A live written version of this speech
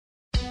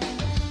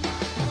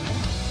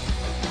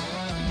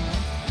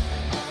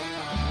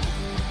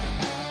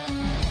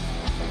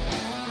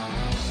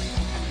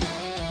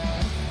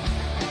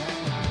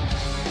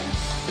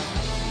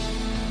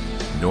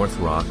North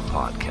Rock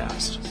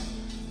Podcast.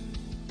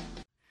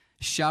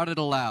 Shout it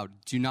aloud.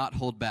 Do not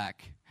hold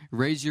back.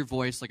 Raise your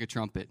voice like a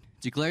trumpet.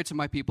 Declare to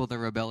my people their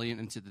rebellion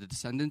and to the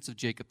descendants of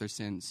Jacob their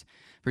sins.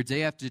 For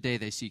day after day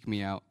they seek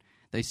me out.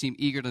 They seem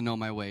eager to know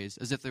my ways,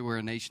 as if they were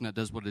a nation that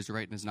does what is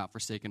right and has not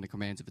forsaken the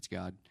commands of its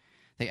God.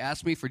 They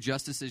ask me for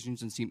just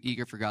decisions and seem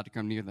eager for God to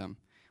come near them.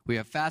 We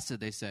have fasted,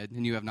 they said,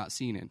 and you have not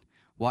seen it.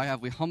 Why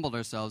have we humbled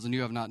ourselves and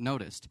you have not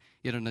noticed?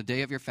 Yet on the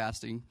day of your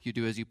fasting, you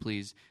do as you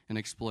please and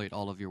exploit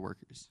all of your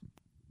workers.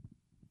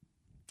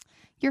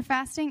 Your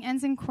fasting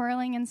ends in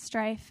quarreling and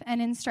strife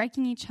and in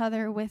striking each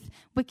other with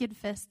wicked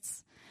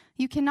fists.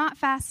 You cannot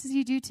fast as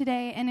you do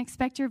today and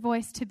expect your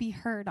voice to be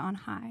heard on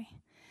high.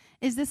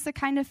 Is this the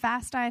kind of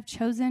fast I have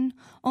chosen?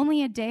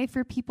 Only a day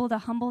for people to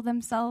humble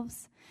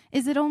themselves?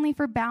 Is it only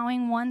for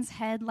bowing one's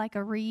head like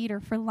a reed or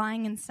for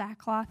lying in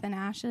sackcloth and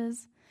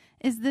ashes?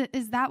 Is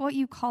that what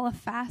you call a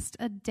fast,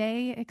 a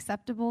day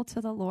acceptable to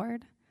the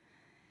Lord?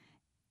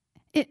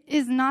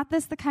 Is not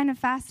this the kind of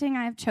fasting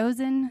I have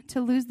chosen, to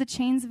loose the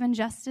chains of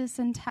injustice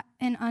and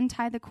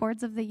untie the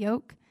cords of the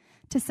yoke,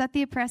 to set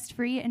the oppressed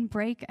free and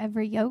break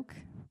every yoke?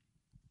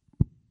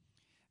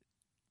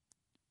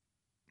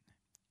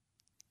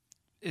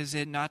 Is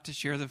it not to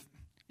share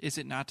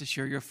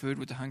your food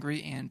with the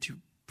hungry and to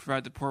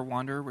provide the poor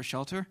wanderer with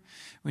shelter?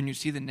 When you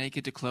see the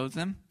naked, to clothe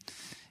them,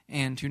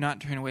 and to not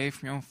turn away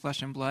from your own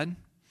flesh and blood?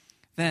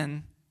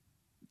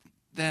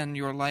 Then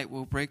your light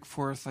will break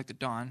forth like the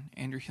dawn,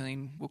 and your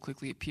healing will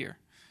quickly appear.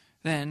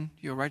 Then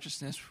your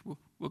righteousness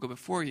will go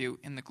before you,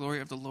 and the glory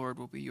of the Lord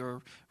will be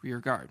your rear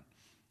guard.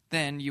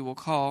 Then you will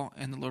call,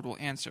 and the Lord will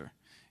answer.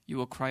 You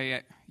will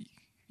cry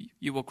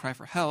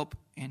for help,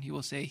 and he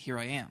will say, "Here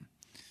I am."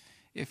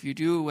 If you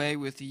do away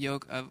with the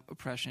yoke of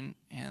oppression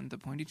and the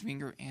pointing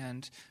finger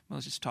and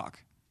malicious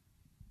talk.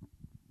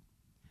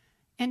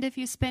 And if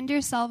you spend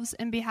yourselves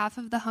in behalf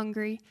of the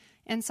hungry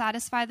and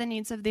satisfy the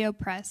needs of the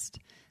oppressed,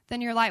 then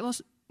your light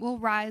will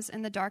rise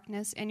in the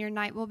darkness, and your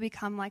night will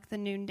become like the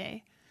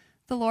noonday.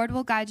 The Lord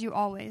will guide you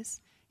always.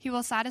 He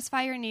will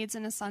satisfy your needs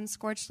in a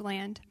sun-scorched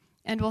land,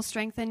 and will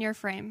strengthen your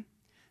frame.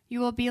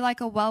 You will be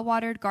like a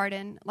well-watered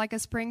garden, like a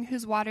spring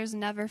whose waters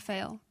never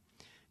fail.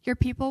 Your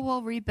people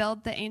will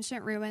rebuild the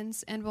ancient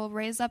ruins and will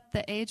raise up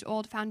the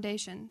age-old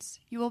foundations.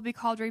 You will be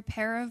called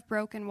repairer of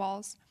broken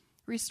walls,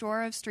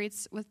 restorer of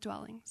streets with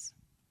dwellings.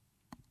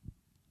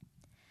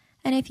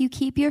 And if you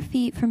keep your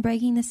feet from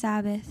breaking the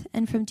Sabbath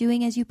and from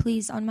doing as you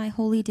please on my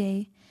holy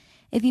day,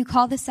 if you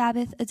call the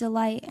Sabbath a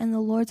delight and the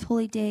Lord's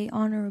holy day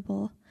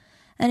honorable,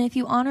 and if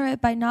you honor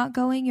it by not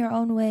going your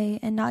own way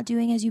and not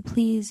doing as you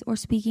please or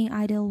speaking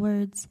idle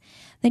words,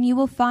 then you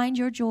will find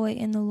your joy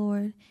in the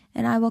Lord,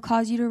 and I will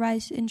cause you to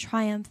rise in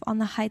triumph on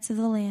the heights of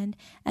the land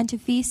and to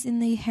feast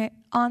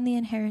on the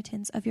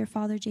inheritance of your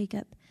father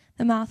Jacob.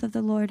 The mouth of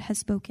the Lord has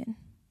spoken.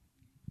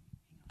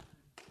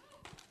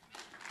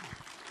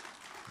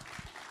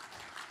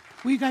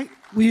 Will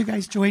you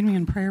guys join me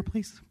in prayer,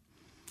 please?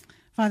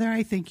 Father,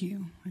 I thank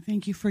you. I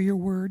thank you for your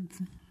word.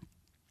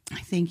 I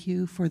thank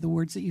you for the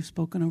words that you've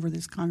spoken over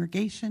this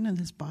congregation and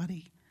this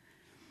body.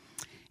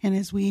 And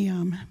as we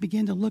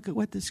begin to look at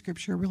what this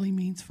scripture really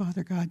means,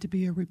 Father God, to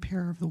be a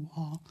repairer of the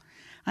wall,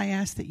 I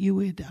ask that you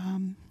would,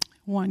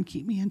 one,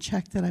 keep me in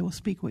check, that I will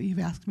speak what you've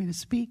asked me to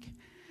speak,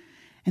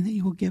 and that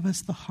you will give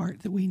us the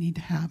heart that we need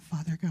to have,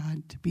 Father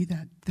God, to be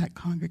that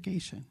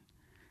congregation.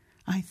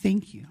 I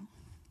thank you.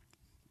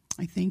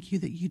 I thank you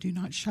that you do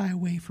not shy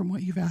away from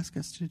what you've asked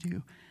us to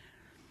do.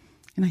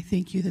 And I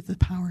thank you that the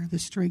power, the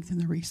strength, and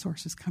the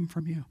resources come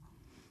from you.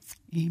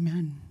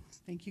 Amen.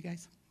 Thank you,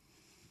 guys.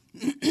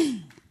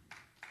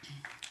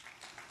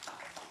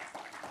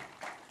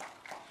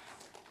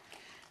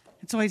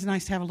 It's always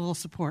nice to have a little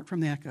support from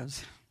the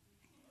echoes.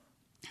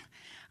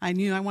 I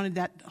knew I wanted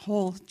that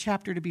whole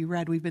chapter to be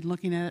read. We've been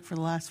looking at it for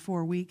the last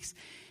 4 weeks.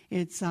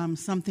 It's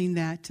something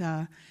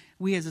that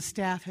we as a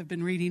staff have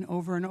been reading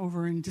over and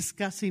over and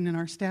discussing in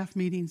our staff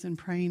meetings and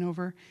praying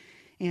over.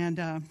 And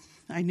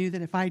I knew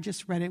that if I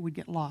just read it, we'd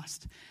get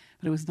lost.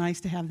 But it was nice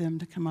to have them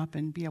to come up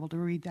and be able to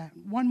read that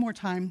one more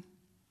time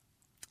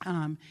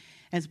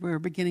as we're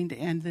beginning to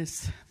end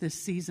this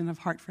season of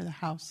Heart for the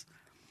House.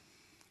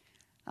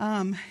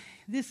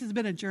 This has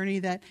been a journey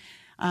that,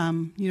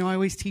 I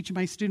always teach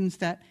my students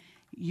that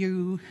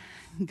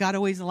God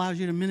always allows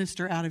you to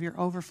minister out of your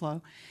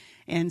overflow.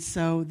 And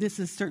so this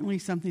is certainly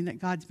something that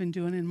God's been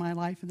doing in my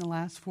life in the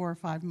last 4 or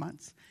 5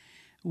 months,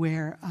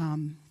 where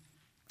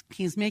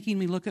he's making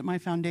me look at my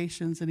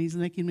foundations and he's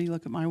making me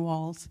look at my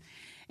walls,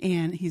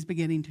 and he's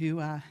beginning to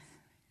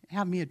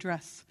have me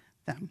address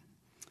them.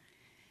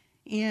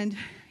 And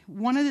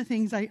one of the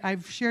things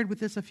I've shared with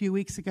this a few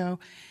weeks ago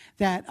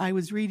that I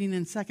was reading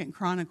in 2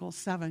 Chronicles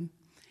 7,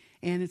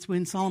 and it's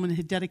when Solomon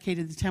had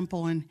dedicated the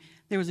temple, and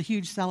there was a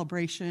huge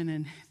celebration,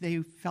 and they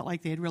felt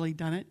like they had really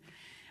done it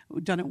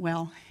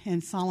well.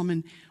 And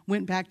Solomon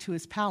went back to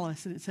his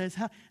palace, and it says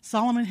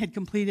Solomon had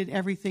completed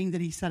everything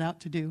that he set out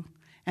to do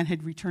and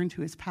had returned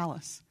to his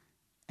palace.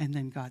 And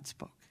then God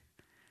spoke.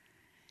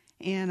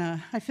 And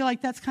I feel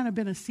like that's kind of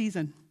been a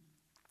season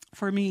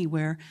for me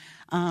where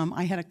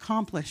I had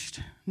accomplished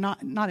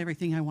not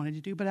everything I wanted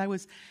to do, but I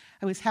was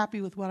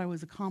happy with what I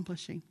was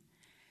accomplishing.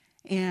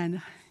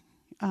 And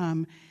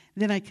then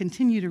I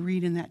continue to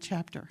read in that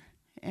chapter,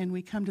 and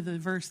we come to the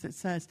verse that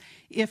says,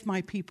 "If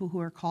my people who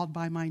are called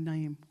by my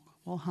name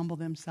will humble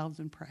themselves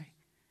and pray."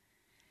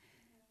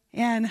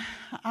 And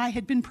I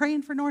had been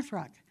praying for North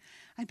Rock.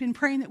 I'd been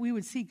praying that we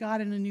would see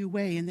God in a new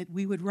way and that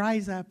we would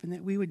rise up and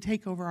that we would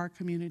take over our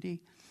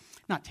community.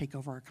 Not take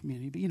over our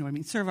community, but you know what I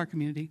mean, serve our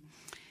community.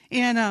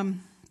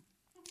 And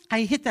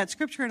I hit that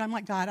scripture and I'm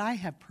like, God, I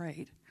have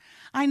prayed.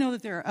 I know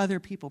that there are other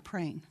people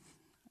praying.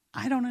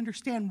 I don't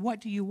understand.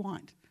 What do you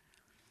want?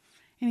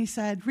 And he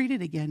said, read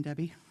it again,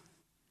 Debbie.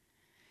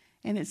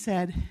 And it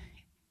said,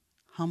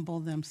 humble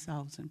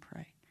themselves and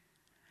pray.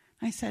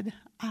 I said,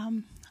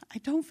 I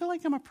don't feel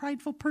like I'm a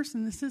prideful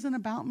person. This isn't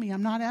about me.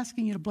 I'm not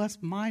asking you to bless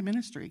my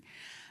ministry.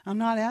 I'm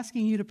not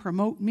asking you to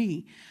promote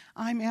me.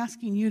 I'm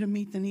asking you to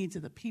meet the needs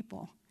of the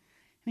people.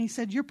 And he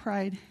said, your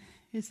pride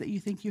is that you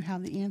think you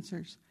have the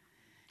answers.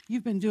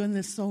 You've been doing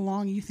this so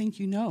long, you think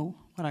you know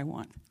what I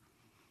want.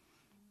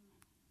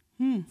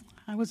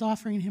 I was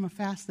offering him a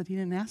fast that he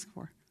didn't ask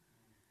for.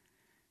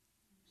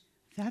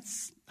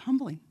 That's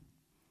humbling.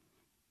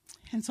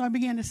 And so I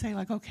began to say,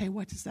 like, okay,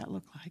 what does that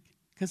look like?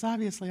 Because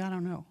obviously I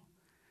don't know.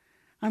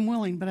 I'm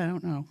willing, but I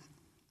don't know.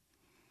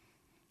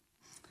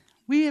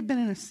 We have been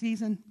in a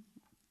season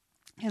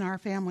in our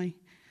family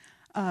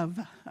of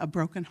a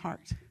broken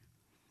heart.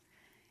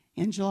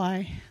 In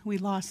July, we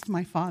lost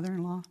my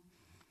father-in-law,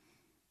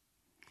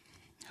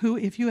 who,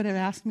 if you would have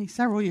asked me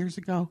several years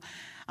ago,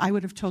 I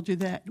would have told you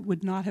that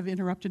would not have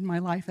interrupted my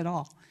life at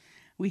all.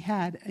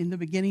 In the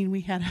beginning,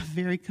 we had a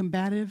very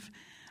combative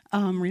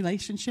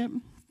relationship,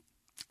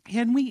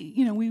 and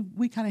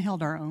we kind of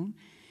held our own.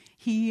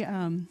 He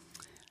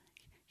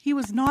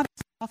was not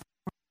as soft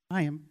as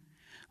I am,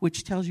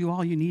 which tells you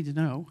all you need to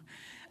know.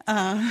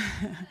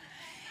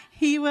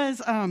 He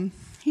was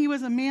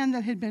a man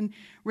that had been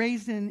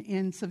raised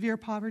in severe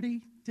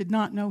poverty, did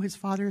not know his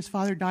father. His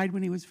father died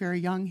when he was very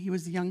young. He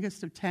was the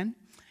youngest of 10,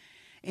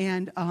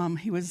 and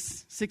he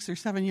was 6 or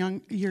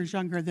 7 years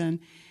younger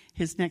than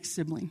his next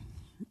sibling.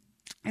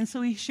 And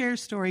so he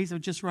shares stories of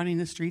just running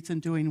the streets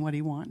and doing what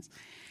he wants.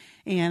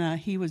 And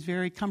he was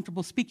very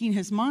comfortable speaking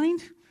his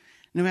mind,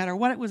 no matter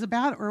what it was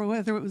about or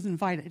whether it was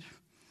invited.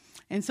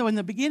 And so in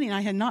the beginning,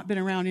 I had not been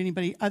around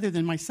anybody other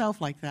than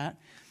myself like that.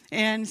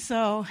 And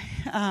so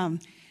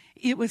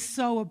it was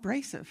so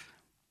abrasive.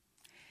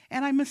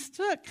 And I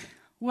mistook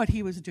what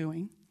he was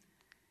doing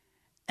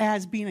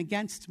as being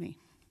against me.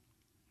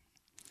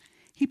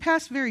 He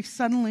passed very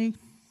suddenly.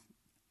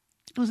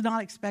 It was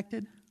not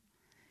expected.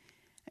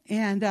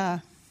 And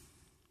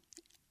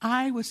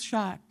I was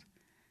shocked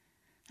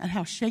at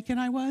how shaken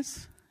I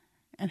was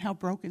and how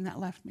broken that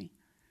left me.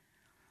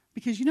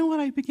 Because you know what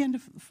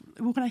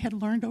what I had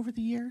learned over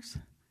the years?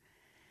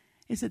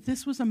 Is that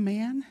this was a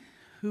man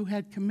who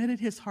had committed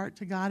his heart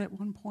to God at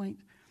one point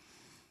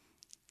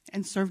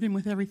and served him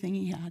with everything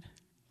he had.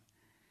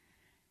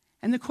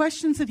 And the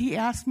questions that he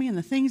asked me and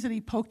the things that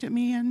he poked at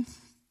me in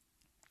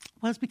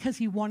was because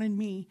he wanted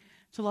me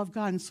to love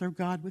God and serve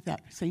God with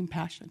that same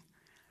passion.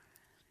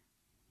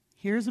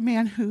 Here's a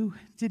man who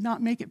did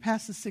not make it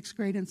past the 6th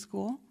grade in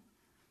school,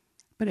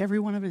 but every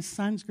one of his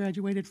sons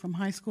graduated from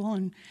high school,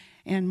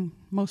 and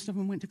most of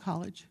them went to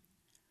college,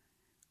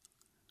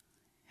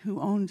 who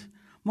owned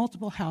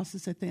multiple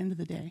houses at the end of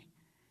the day,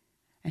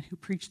 and who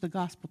preached the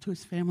gospel to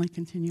his family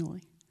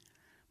continually,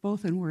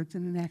 both in words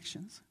and in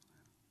actions.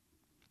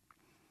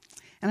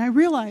 And I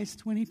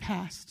realized when he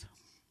passed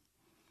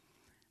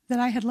that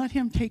I had let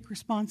him take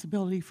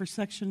responsibility for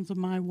sections of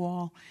my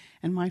wall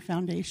and my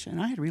foundation.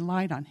 I had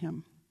relied on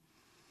him.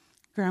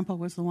 Grandpa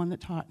was the one that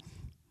taught.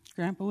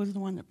 Grandpa was the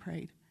one that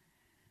prayed.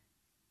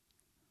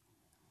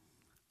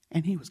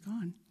 And he was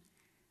gone.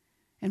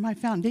 And my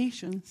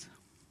foundations,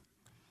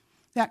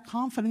 that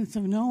confidence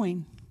of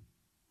knowing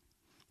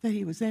that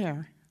he was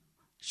there,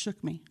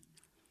 shook me.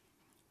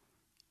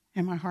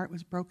 And my heart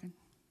was broken.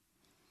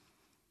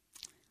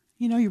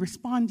 You know, you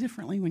respond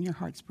differently when your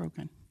heart's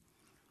broken.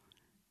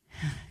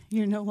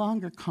 You're no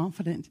longer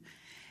confident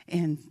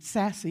and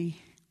sassy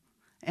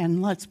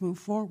and let's move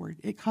forward.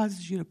 It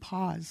causes you to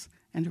pause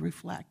and to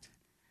reflect.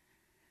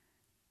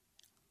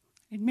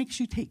 It makes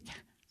you take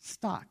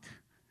stock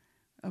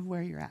of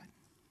where you're at.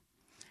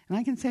 And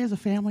I can say as a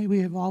family, we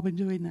have all been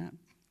doing that.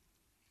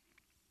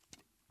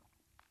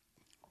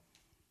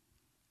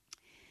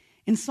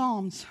 In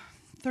Psalms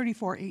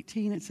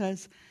 34:18, it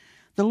says,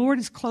 "The Lord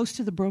is close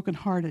to the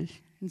brokenhearted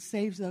and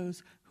saves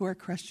those who are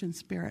crushed in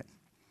spirit."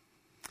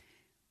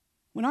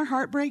 When our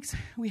heart breaks,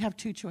 we have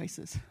two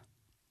choices.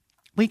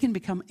 We can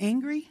become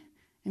angry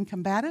and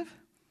combative,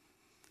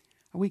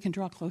 or we can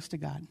draw close to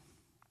God.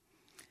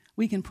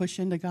 We can push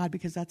into God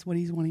because that's what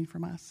he's wanting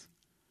from us.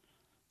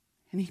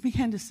 And he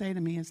began to say to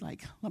me, is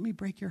like, let me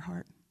break your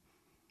heart.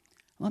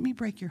 Let me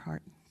break your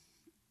heart.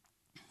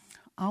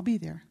 I'll be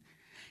there.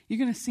 You're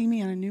going to see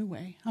me in a new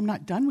way. I'm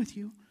not done with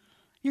you.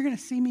 You're going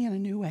to see me in a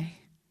new way.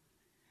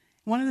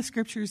 One of the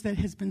scriptures that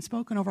has been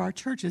spoken over our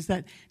church is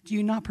that, do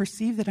you not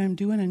perceive that I'm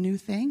doing a new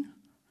thing?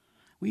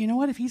 Well, you know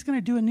what? If he's going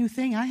to do a new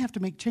thing, I have to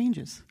make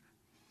changes.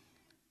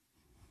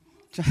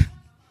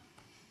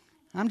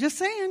 I'm just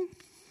saying.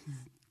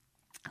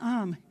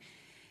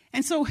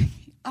 And so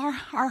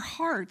our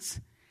hearts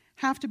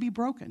have to be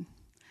broken.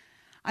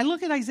 I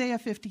look at Isaiah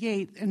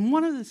 58, and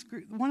one of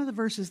the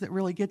verses that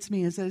really gets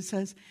me is that it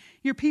says,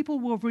 your people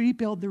will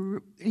rebuild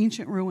the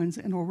ancient ruins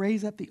and will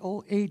raise up the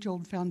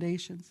age-old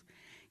foundations.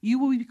 You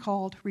will be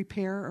called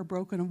Repairer or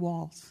Broken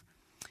Walls.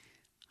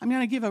 I'm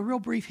going to give a real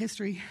brief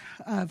history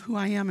of who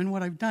I am and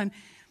what I've done,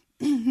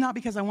 not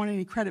because I want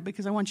any credit,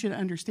 because I want you to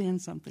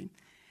understand something.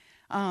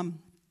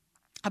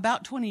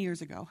 About 20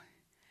 years ago,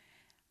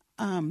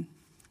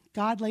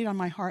 God laid on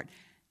my heart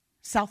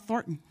South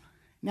Thornton.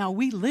 Now,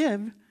 we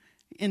live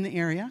in the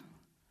area,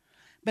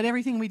 but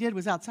everything we did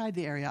was outside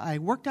the area. I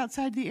worked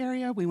outside the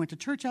area. We went to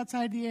church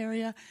outside the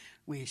area.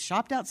 We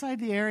shopped outside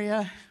the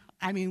area.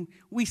 I mean,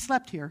 we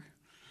slept here.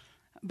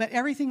 But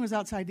everything was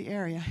outside the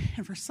area.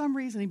 And for some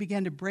reason, he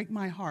began to break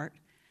my heart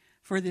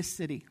for this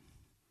city.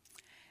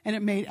 And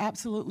it made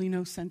absolutely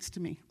no sense to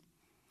me.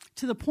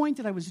 To the point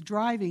that I was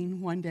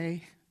driving one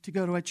day to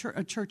go to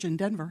a church in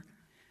Denver.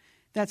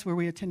 That's where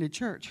we attended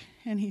church.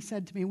 And he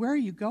said to me, where are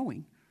you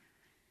going?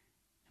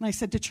 And I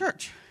said, to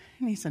church.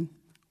 And he said,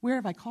 where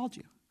have I called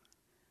you?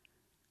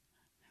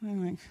 And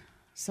I'm like,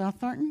 South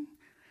Thornton?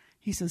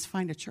 He says,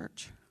 find a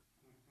church.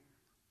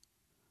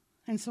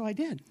 And so I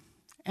did.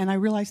 And I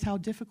realized how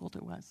difficult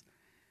it was.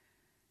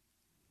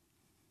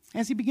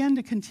 As he began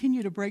to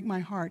continue to break my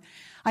heart,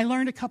 I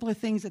learned a couple of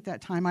things at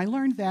that time. I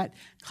learned that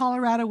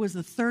Colorado was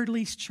the third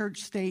least church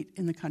state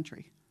in the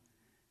country.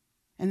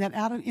 And that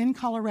in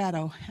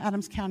Colorado,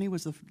 Adams County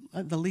was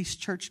the least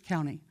church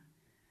county.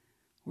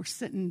 We're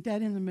sitting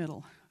dead in the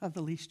middle of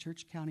the least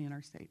church county in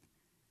our state.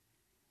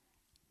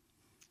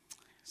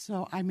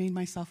 So I made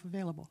myself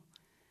available.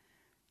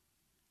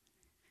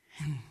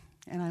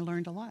 And I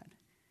learned a lot.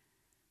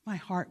 My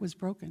heart was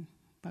broken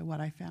by what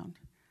I found.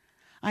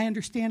 I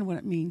understand what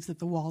it means that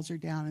the walls are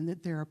down and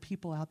that there are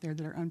people out there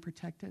that are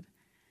unprotected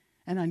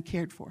and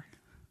uncared for.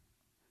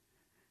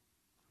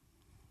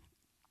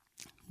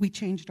 We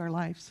changed our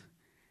lives.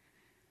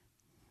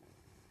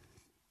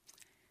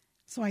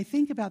 So I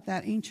think about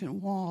that ancient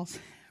walls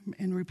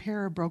and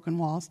repair of broken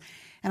walls,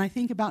 and I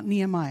think about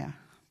Nehemiah.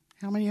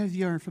 How many of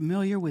you are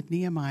familiar with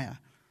Nehemiah?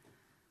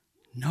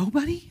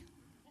 Nobody?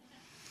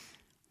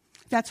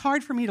 That's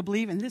hard for me to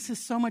believe, and this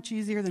is so much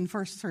easier than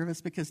first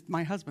service because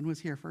my husband was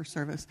here first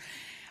service.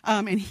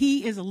 And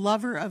he is a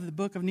lover of the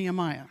book of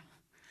Nehemiah.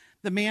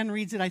 The man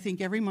reads it, I think,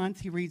 every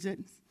month. He reads it,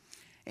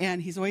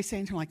 and he's always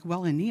saying to him, like,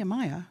 well, in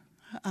Nehemiah,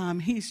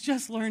 he's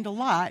just learned a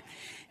lot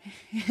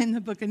in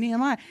the book of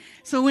Nehemiah.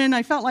 So when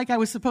I felt like I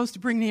was supposed to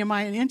bring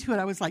Nehemiah into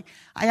it,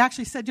 I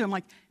actually said to him,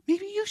 like,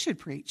 maybe you should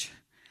preach.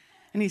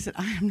 And he said,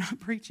 I am not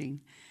preaching.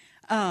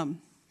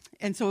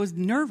 And so it was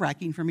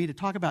nerve-wracking for me to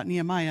talk about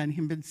Nehemiah and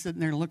him been sitting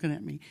there looking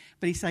at me.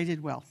 But he said I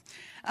did well.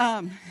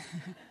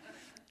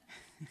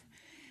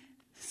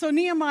 So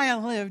Nehemiah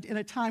lived in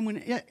a time when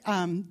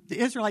the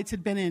Israelites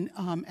had been in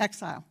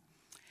exile.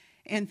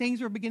 And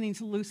things were beginning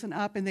to loosen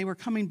up, and they were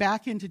coming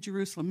back into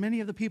Jerusalem.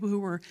 Many of the people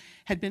who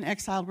had been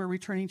exiled were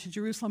returning to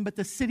Jerusalem, but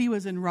the city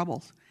was in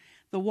rubble.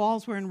 The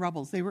walls were in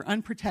rubble. They were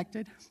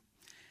unprotected.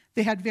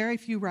 They had very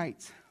few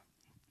rights.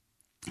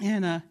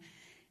 And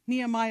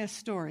Nehemiah's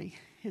story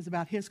is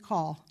about his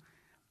call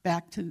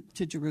back to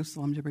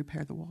Jerusalem to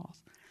repair the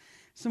walls.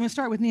 So I'm going to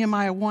start with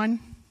Nehemiah 1,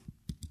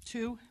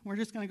 2. We're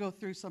just going to go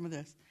through some of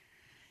this.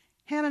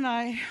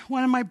 Hanani,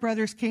 one of my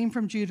brothers, came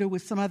from Judah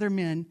with some other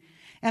men,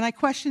 and I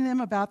questioned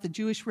them about the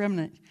Jewish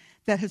remnant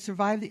that had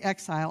survived the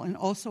exile and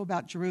also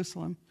about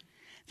Jerusalem.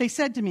 They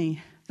said to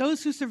me,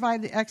 those who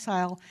survived the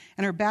exile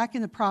and are back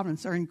in the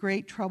province are in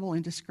great trouble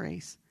and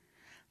disgrace.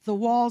 The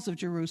walls of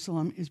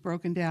Jerusalem is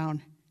broken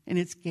down, and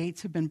its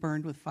gates have been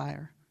burned with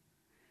fire.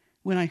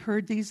 When I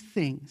heard these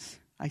things,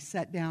 I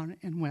sat down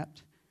and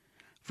wept.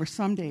 For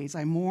some days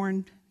I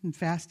mourned and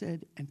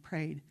fasted and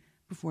prayed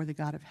before the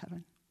God of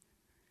heaven.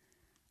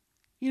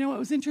 You know, it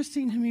was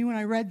interesting to me when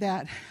I read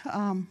that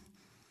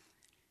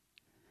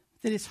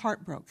his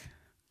heart broke.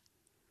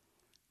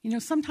 You know,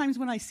 sometimes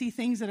when I see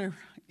things that are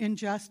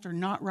unjust or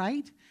not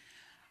right,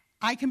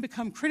 I can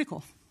become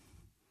critical.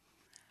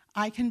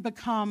 I can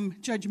become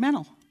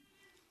judgmental.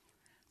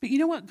 But you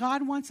know what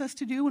God wants us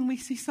to do when we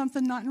see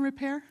something not in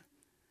repair?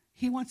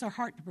 He wants our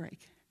heart to break.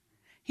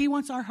 He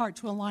wants our heart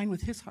to align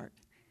with his heart.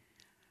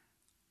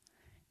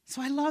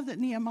 So I love that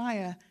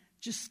Nehemiah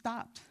just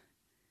stopped.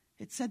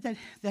 It said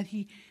that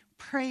he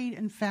prayed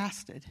and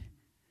fasted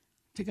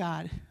to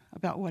God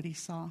about what he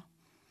saw.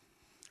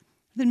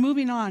 Then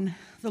moving on,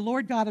 the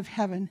Lord God of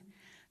heaven,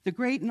 the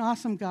great and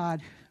awesome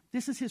God,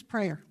 this is his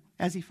prayer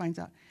as he finds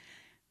out.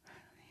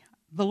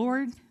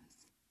 The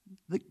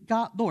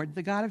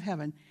God of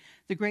heaven,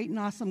 the great and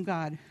awesome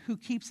God, who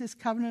keeps his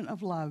covenant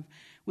of love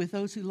with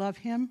those who love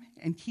him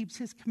and keeps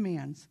his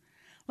commands.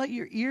 Let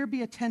your ear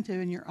be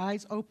attentive and your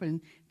eyes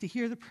open to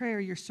hear the prayer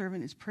your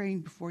servant is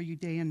praying before you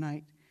day and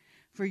night.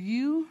 For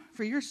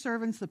your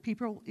servants, the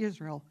people of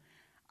Israel,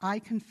 I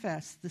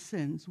confess the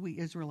sins we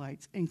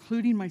Israelites,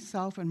 including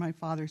myself and my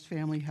father's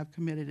family, have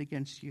committed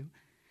against you.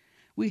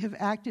 We have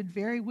acted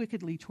very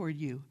wickedly toward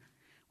you.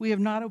 We have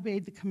not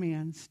obeyed the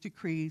commands,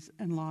 decrees,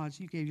 and laws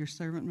you gave your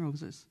servant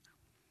Moses.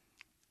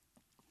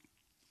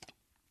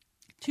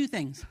 2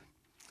 things.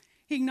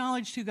 He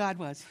acknowledged who God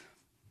was.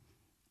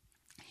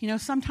 You know,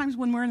 sometimes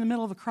when we're in the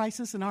middle of a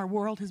crisis and our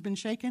world has been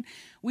shaken,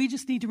 we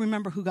just need to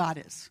remember who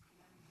God is.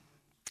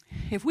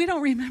 If we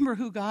don't remember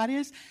who God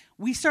is,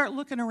 we start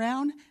looking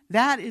around,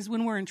 that is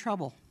when we're in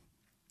trouble.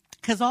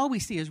 Because all we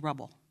see is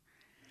rubble.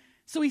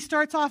 So he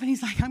starts off and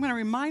he's like, I'm going to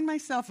remind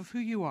myself of who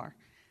you are.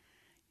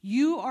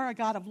 You are a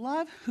God of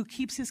love who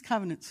keeps his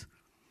covenants.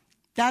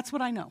 That's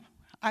what I know.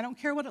 I don't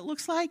care what it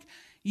looks like.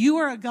 You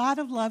are a God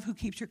of love who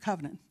keeps your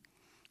covenant.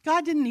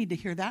 God didn't need to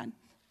hear that.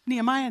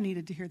 Nehemiah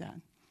needed to hear that.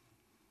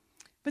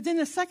 But then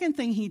the second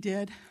thing he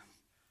did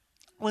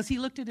was he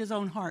looked at his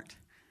own heart.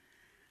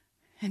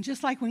 And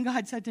just like when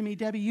God said to me,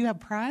 Debbie, you have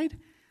pride,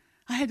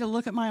 I had to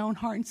look at my own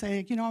heart and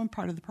say, you know, I'm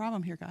part of the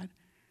problem here, God.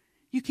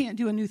 You can't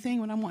do a new thing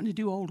when I'm wanting to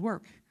do old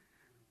work.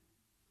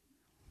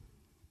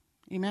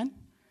 Amen?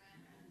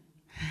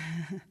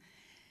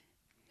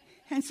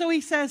 And so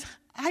he says,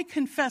 I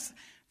confess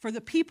for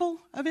the people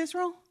of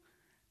Israel,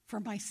 for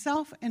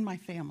myself and my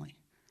family.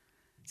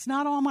 It's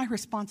not all my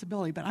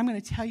responsibility, but I'm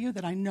going to tell you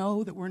that I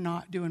know that we're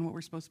not doing what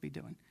we're supposed to be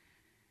doing.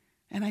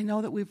 And I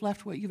know that we've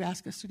left what you've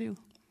asked us to do.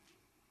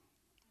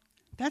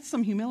 That's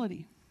some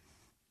humility.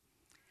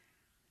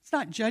 It's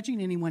not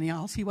judging anyone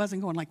else. He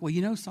wasn't going like, well,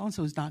 you know,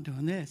 so-and-so's not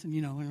doing this. And,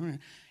 you know,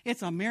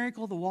 it's a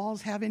miracle the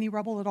walls have any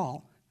rubble at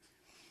all.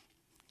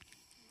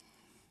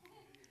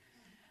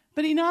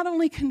 But he not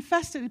only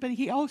confessed it, but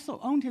he also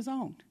owned his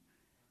own.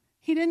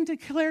 He didn't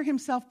declare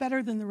himself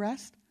better than the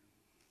rest.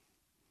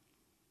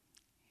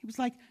 He was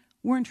like,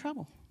 we're in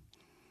trouble.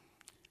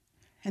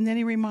 And then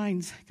he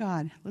reminds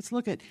God. Let's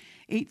look at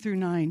 8 through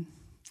 9.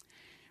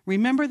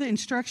 Remember the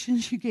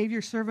instructions you gave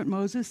your servant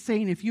Moses,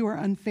 saying, if you are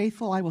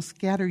unfaithful, I will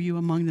scatter you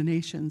among the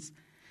nations.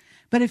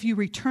 But if you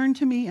return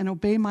to me and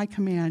obey my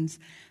commands,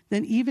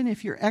 then even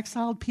if your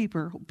exiled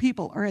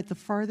people are at the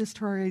farthest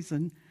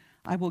horizon,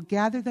 I will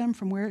gather them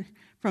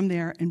from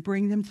there and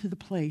bring them to the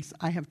place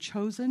I have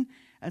chosen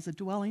as a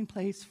dwelling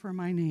place for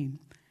my name.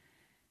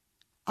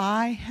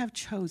 I have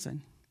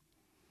chosen.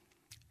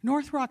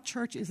 North Rock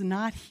Church is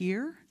not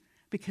here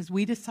because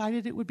we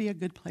decided it would be a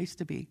good place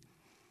to be.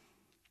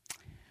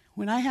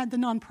 When I had the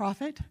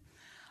nonprofit,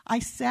 I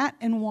sat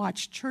and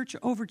watched church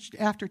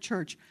after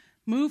church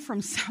move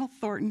from South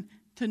Thornton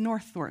to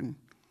North Thornton.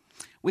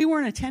 We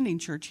weren't attending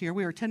church here.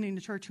 We were attending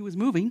the church who was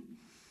moving.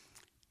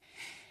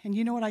 And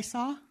you know what I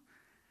saw?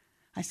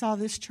 I saw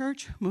this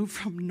church move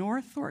from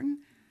North Thornton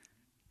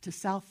to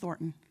South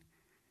Thornton.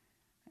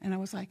 And I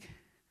was like,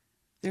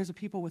 there's a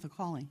people with a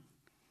calling.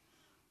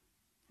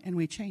 And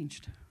we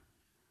changed.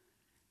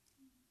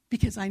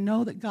 Because I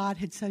know that God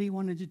had said he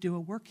wanted to do a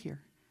work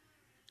here.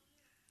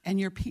 And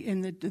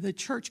the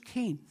church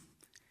came.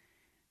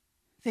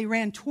 They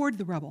ran toward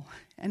the rubble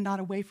and not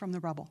away from the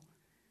rubble.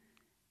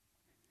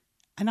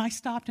 And I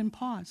stopped and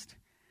paused.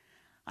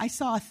 I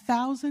saw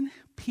 1,000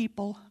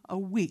 people a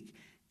week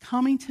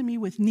coming to me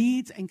with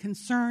needs and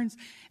concerns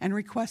and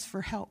requests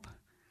for help.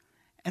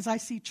 As I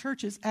see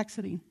churches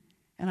exiting,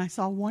 and I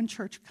saw one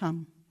church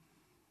come.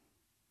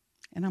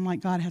 And I'm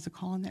like, God has a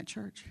call in that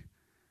church.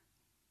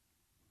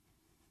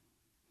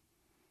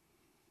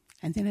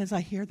 And then as I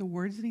hear the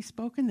words that he's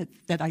spoken,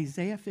 that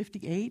Isaiah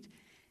 58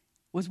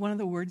 was one of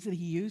the words that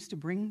he used to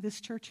bring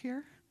this church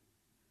here.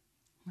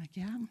 I'm like,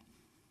 yeah,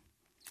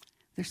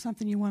 there's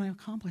something you want to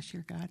accomplish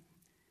here, God.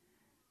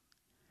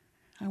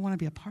 I want to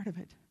be a part of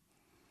it.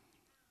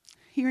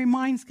 He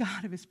reminds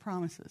God of his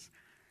promises.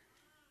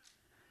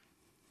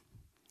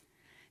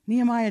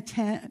 Nehemiah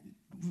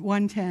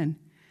 1:10,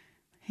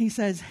 he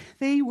says,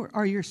 they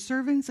are your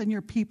servants and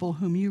your people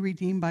whom you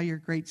redeemed by your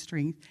great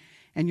strength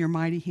and your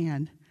mighty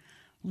hand.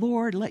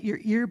 Lord, let your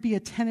ear be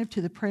attentive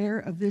to the prayer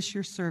of this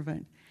your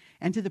servant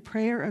and to the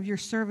prayer of your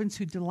servants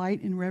who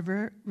delight in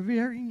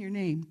revering your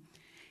name.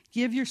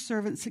 Give your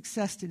servant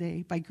success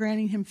today by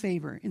granting him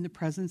favor in the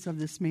presence of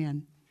this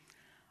man.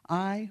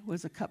 I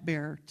was a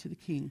cupbearer to the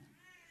king.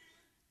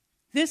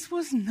 This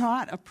was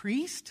not a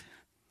priest.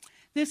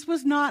 This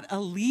was not a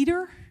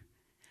leader.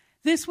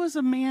 This was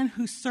a man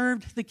who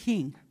served the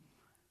king.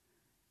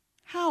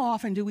 How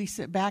often do we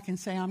sit back and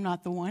say, I'm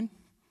not the one?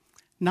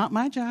 Not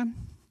my job.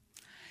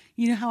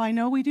 You know how I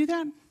know we do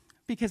that?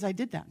 Because I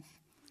did that.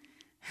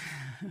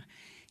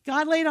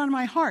 God laid on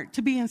my heart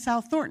to be in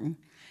South Thornton.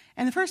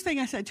 And the first thing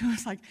I said to him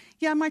was like,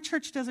 yeah, my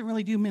church doesn't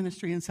really do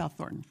ministry in South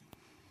Thornton.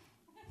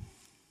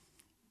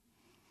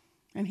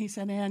 And he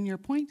said, and your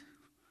point?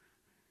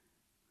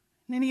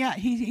 And then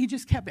he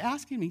just kept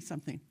asking me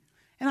something.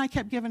 And I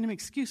kept giving him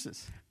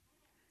excuses.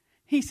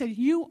 He said,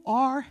 you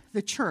are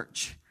the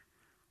church.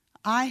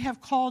 I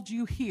have called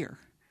you here.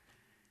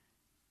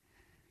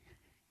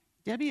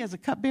 Debbie, as a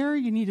cupbearer,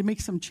 you need to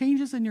make some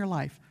changes in your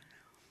life.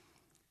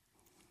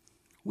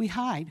 We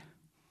hide,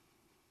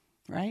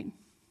 right?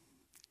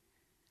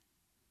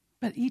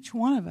 But each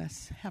one of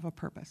us have a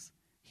purpose.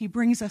 He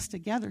brings us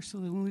together so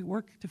that when we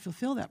work to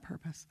fulfill that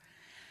purpose.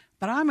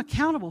 But I'm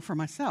accountable for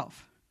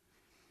myself.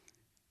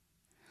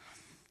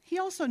 He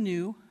also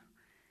knew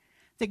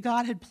that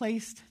God had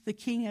placed the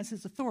king as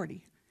his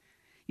authority.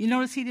 You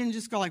notice he didn't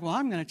just go like, well,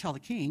 I'm going to tell the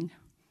king.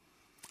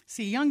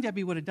 See, young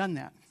Debbie would have done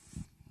that.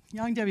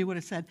 Young Debbie would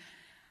have said,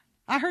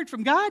 I heard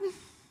from God,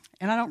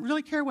 and I don't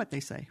really care what they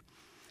say.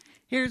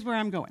 Here's where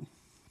I'm going.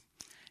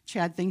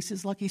 Chad thinks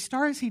his lucky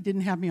stars he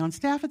didn't have me on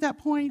staff at that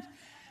point.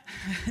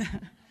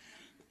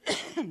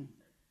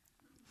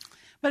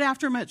 But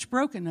after much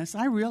brokenness,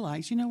 I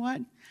realized, you know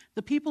what?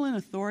 The people in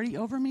authority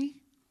over me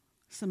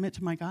submit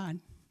to my God.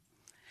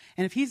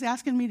 And if he's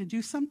asking me to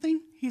do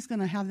something, he's going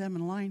to have them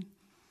in line.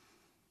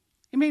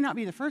 It may not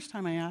be the first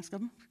time I ask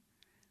him,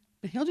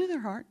 but he'll do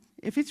their heart.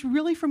 If it's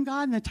really from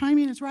God and the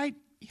timing is right,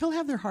 he'll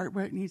have their heart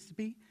where it needs to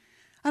be.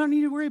 I don't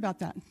need to worry about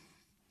that.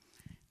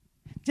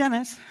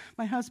 Dennis,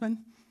 my husband,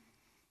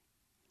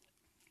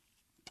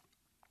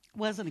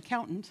 was an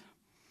accountant,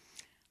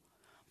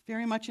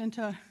 very much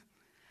into,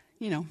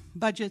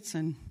 budgets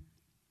and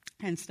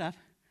stuff.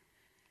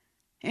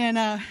 And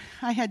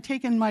I had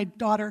taken my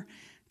daughter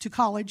to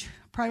college,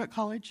 private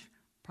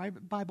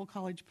Bible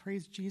college,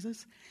 praise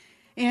Jesus.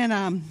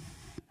 And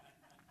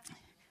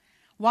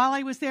while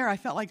I was there, I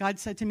felt like God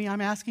said to me,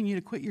 I'm asking you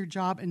to quit your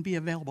job and be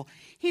available.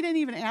 He didn't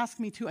even ask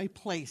me to a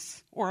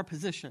place or a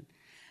position.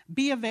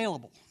 Be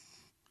available.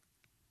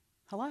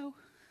 Hello?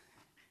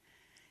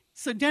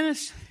 So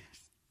Dennis,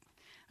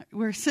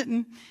 we're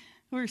sitting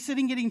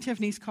getting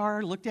Tiffany's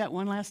car, looked at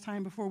one last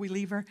time before we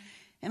leave her.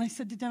 And I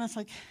said to Dennis,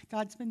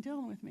 God's been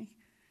dealing with me.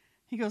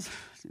 He goes,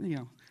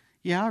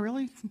 yeah,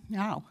 really?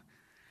 Now.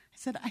 I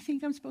said, I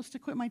think I'm supposed to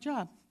quit my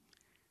job.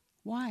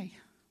 Why?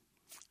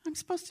 I'm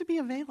supposed to be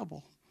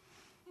available.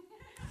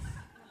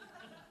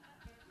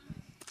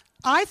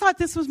 I thought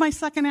this was my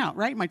second out,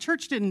 right? My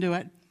church didn't do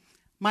it.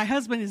 My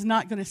husband is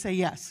not going to say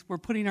yes. We're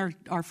putting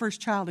our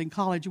first child in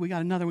college. We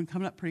got another one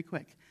coming up pretty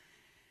quick.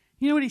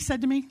 You know what he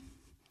said to me?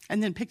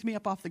 And then picked me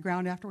up off the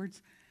ground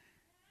afterwards.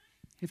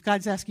 If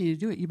God's asking you to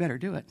do it, you better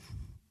do it.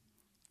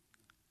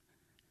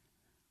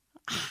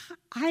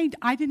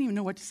 I didn't even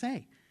know what to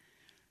say.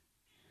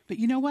 But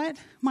you know what?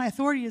 My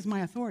authority is my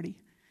authority.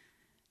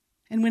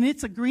 And when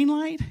it's a green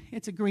light,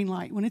 it's a green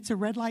light. When it's a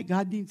red light,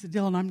 God needs to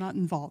deal and I'm not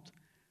involved.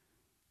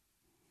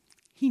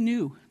 He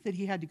knew that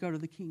he had to go to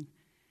the king.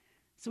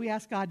 So he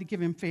asked God to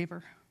give him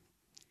favor.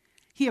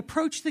 He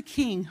approached the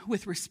king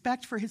with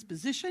respect for his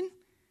position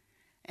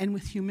and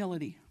with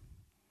humility.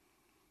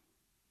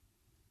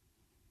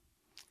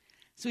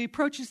 So he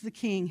approaches the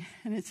king,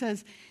 and it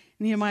says,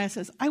 Nehemiah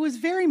says, I was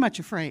very much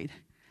afraid,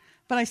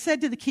 but I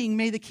said to the king,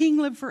 may the king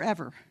live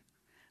forever.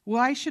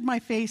 Why should my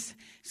face...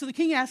 So the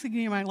king asked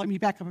Nehemiah, let me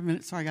back up a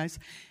minute, sorry guys.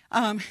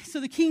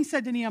 So the king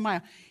said to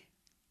Nehemiah,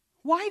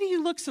 why do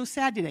you look so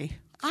sad today?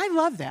 I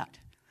love that.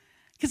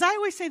 Because I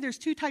always say there's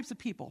two types of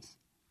people.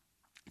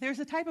 There's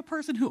a type of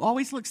person who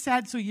always looks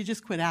sad, so you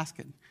just quit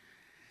asking.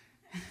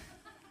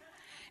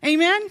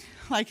 Amen?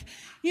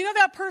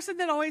 That person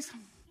that always...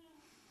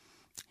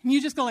 And you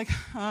just go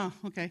oh,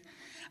 okay.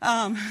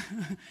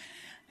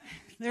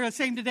 They're the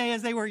same today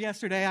as they were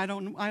yesterday. I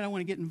don't want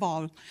to get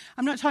involved.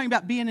 I'm not talking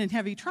about being in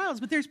heavy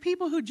trials, but there's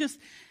people who just,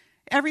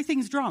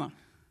 everything's drama.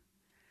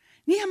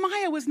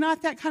 Nehemiah was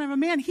not that kind of a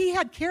man. He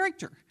had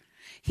character.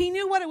 He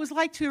knew what it was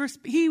like to,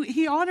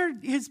 he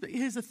honored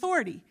his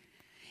authority.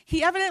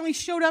 He evidently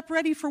showed up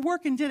ready for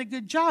work and did a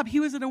good job. He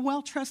was in a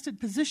well-trusted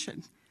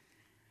position.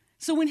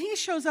 So when he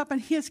shows up and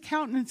his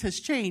countenance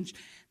has changed,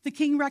 the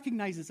king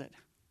recognizes it.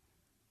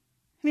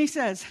 And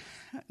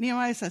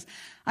Nehemiah says,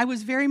 I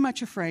was very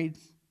much afraid,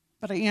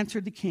 but I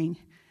answered the king,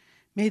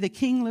 may the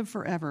king live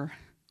forever.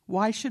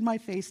 Why should my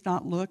face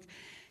not look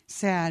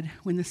sad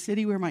when the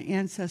city where my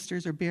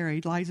ancestors are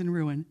buried lies in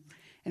ruin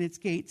and its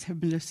gates have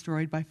been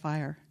destroyed by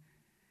fire?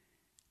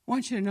 I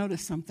want you to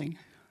notice something.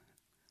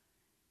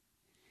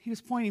 He was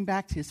pointing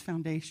back to his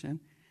foundation.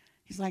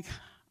 He's like,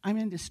 I'm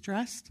in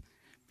distress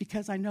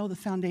because I know the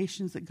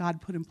foundations that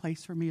God put in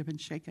place for me have been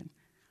shaken.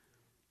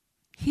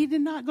 He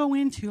did not go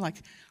into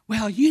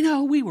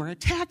we were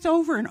attacked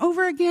over and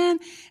over again,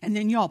 and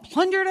then y'all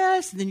plundered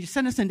us, and then you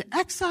sent us into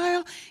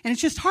exile, and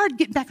it's just hard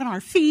getting back on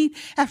our feet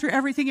after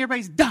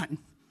everybody's done.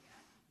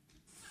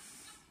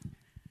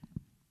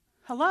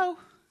 Hello?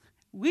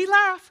 We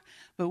laugh,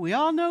 but we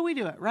all know we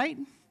do it, right?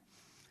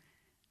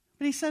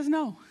 But he says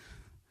no.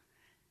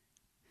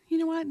 You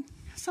know what?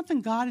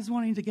 Something God is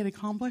wanting to get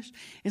accomplished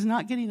is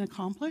not getting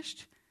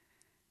accomplished,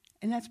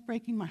 and that's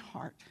breaking my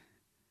heart.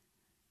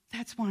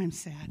 That's why I'm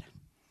sad.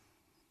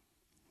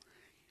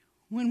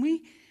 When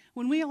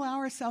we allow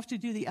ourselves to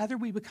do the other,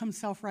 we become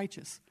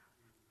self-righteous,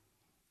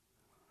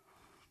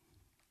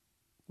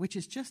 which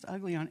is just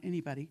ugly on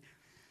anybody.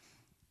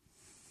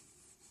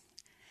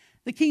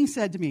 The king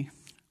said to me,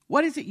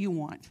 what is it you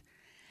want?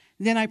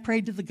 Then I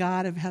prayed to the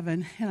God of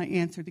heaven, and I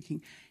answered the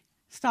king.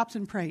 Stops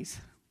and prays.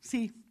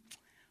 See,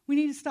 we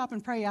need to stop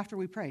and pray after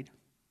we prayed.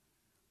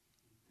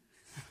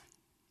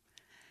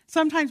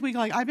 Sometimes we go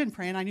I've been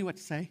praying, I knew what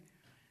to say.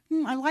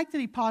 I like that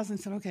he paused and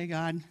said, okay,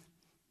 God,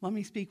 Let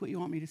me speak what you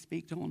want me to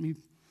speak. Don't let me.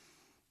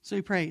 So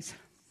he prays.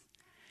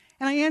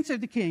 And I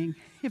answered the king,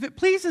 if it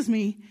pleases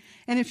me,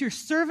 and if your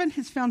servant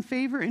has found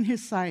favor in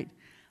his sight,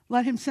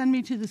 let him send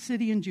me to the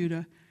city in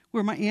Judah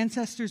where my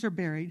ancestors are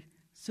buried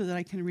so that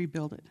I can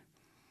rebuild it.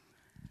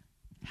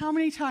 How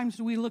many times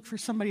do we look for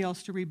somebody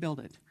else to rebuild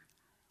it?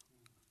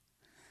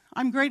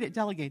 I'm great at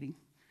delegating.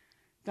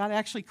 God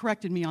actually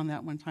corrected me on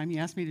that one time. He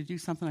asked me to do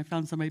something. I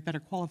found somebody better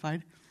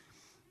qualified.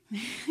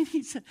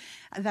 He said,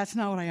 that's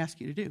not what I asked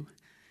you to do.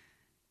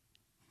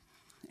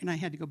 And I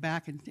had to go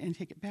back and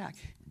take it back.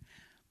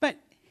 But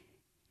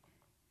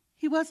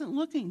he wasn't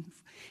looking.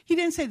 He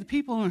didn't say the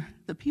people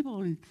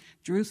in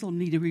Jerusalem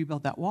need to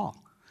rebuild that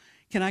wall.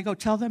 Can I go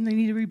tell them they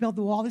need to rebuild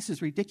the wall? This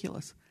is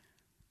ridiculous.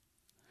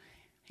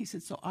 He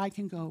said, so I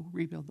can go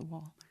rebuild the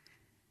wall.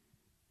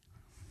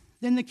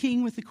 Then the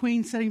king with the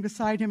queen sitting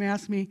beside him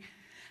asked me,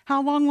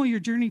 how long will your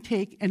journey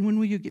take and when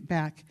will you get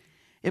back?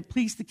 It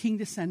pleased the king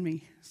to send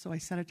me, so I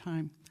set a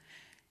time.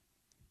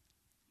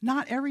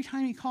 Not every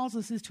time he calls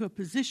us is to a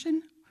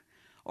position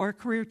or a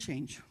career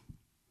change.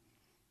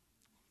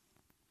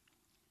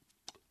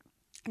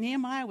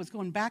 Nehemiah was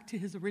going back to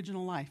his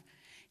original life.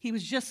 He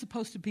was just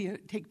supposed to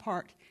take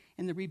part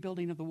in the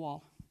rebuilding of the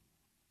wall.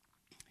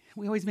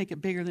 We always make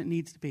it bigger than it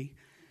needs to be,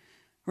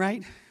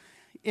 right?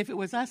 If it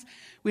was us,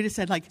 we'd have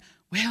said like,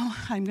 well,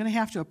 I'm going to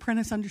have to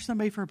apprentice under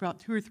somebody for about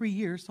 2 or 3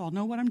 years, so I'll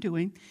know what I'm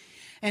doing.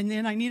 And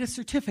then I need a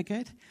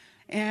certificate.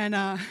 And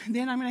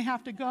then I'm going to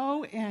have to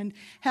go and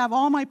have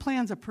all my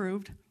plans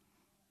approved.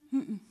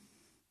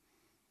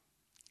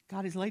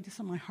 God has laid this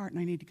on my heart,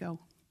 and I need to go.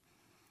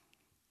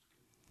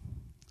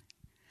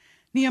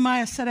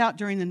 Nehemiah set out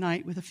during the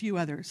night with a few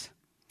others.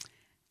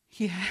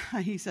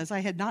 He says, I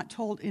had not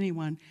told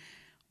anyone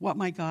what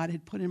my God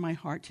had put in my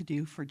heart to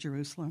do for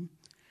Jerusalem.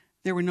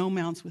 There were no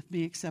mounts with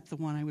me except the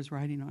one I was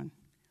riding on.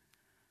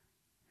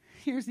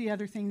 Here's the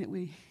other thing that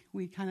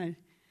we kind of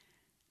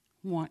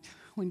want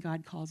when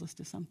God calls us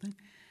to something.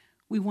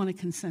 We want a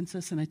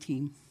consensus and a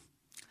team.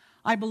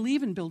 I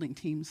believe in building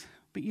teams,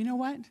 but you know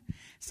what?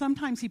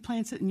 Sometimes he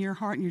plants it in your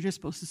heart and you're just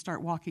supposed to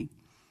start walking.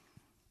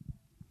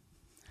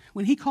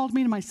 When he called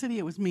me to my city,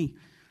 it was me.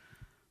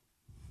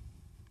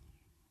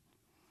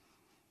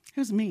 It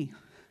was me.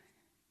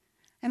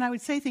 And I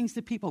would say things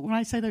to people. When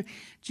I say that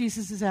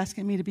Jesus is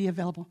asking me to be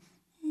available,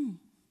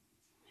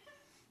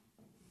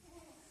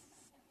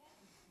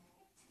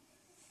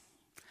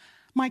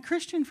 My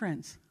Christian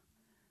friends,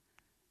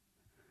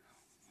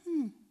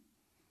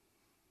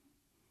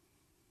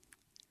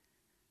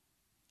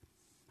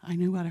 I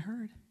knew what I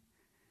heard.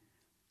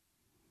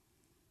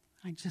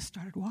 I just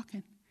started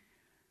walking.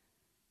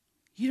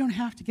 You don't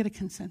have to get a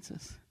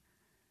consensus.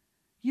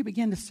 You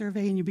begin to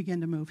survey and you begin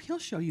to move. He'll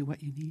show you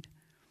what you need.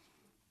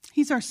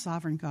 He's our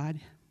sovereign God.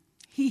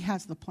 He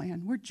has the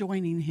plan. We're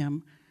joining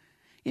him.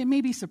 It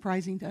may be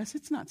surprising to us.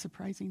 It's not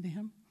surprising to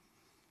him.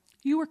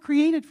 You were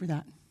created for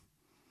that.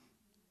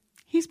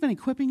 He's been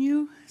equipping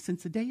you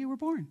since the day you were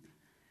born.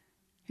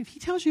 If he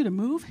tells you to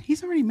move,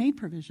 he's already made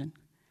provision.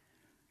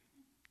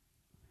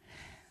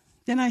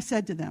 Then I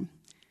said to them,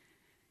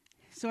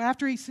 so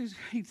after he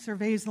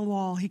surveys the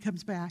wall, he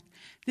comes back.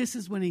 This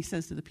is when he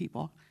says to the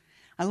people,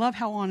 I love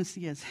how honest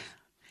he is.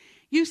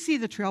 You see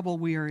the trouble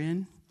we are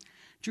in.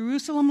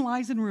 Jerusalem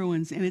lies in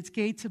ruins, and its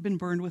gates have been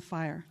burned with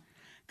fire.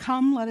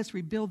 Come, let us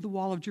rebuild the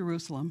wall of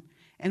Jerusalem,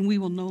 and we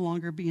will no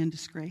longer be in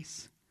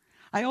disgrace.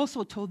 I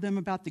also told them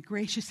about the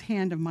gracious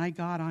hand of my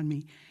God on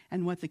me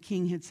and what the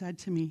king had said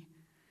to me.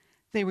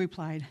 They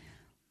replied,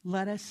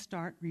 let us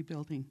start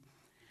rebuilding.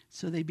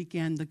 So they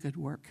began the good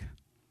work.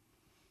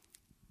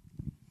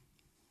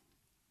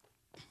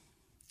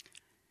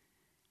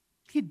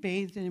 He had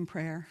bathed in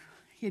prayer.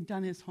 He had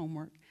done his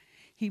homework.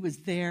 He was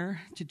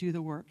there to do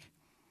the work.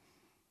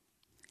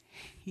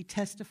 He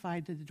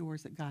testified to the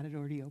doors that God had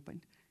already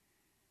opened.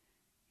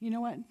 You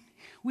know what?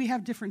 We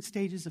have different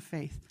stages of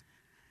faith.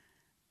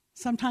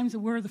 Sometimes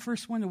we're the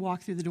first one to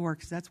walk through the door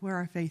because that's where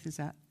our faith is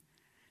at.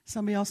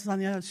 Somebody else is on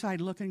the other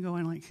side looking,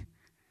 going like,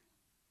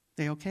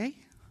 they okay?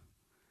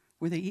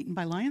 Were they eaten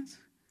by lions?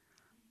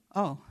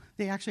 Oh,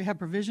 they actually have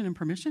provision and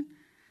permission?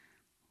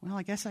 Well,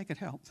 I guess I could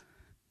help.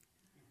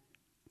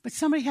 But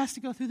somebody has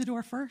to go through the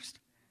door first.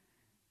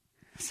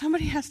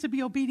 Somebody has to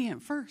be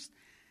obedient first.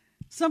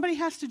 Somebody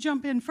has to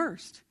jump in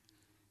first.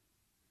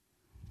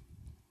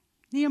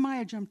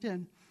 Nehemiah jumped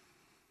in.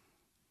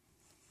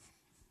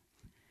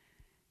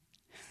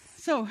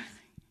 So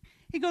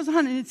he goes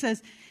on and it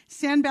says,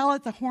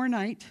 Sanballat the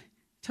Horonite,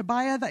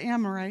 Tobiah the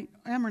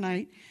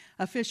Ammonite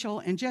official,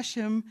 and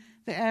Geshem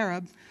the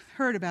Arab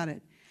heard about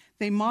it.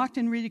 They mocked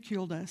and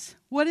ridiculed us.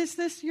 What is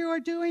this you are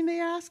doing, they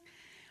asked.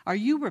 Are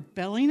you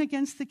rebelling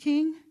against the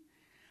king?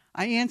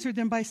 I answered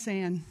them by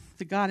saying,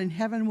 the God in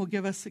heaven will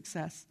give us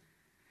success.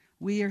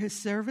 We are his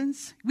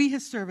servants. We,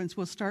 his servants,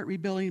 will start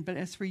rebuilding. But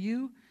as for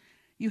you,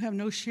 you have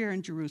no share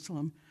in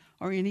Jerusalem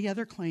or any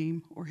other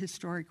claim or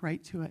historic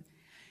right to it.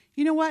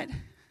 You know what?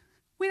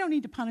 We don't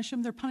need to punish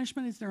them. Their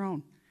punishment is their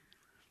own.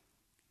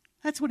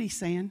 That's what he's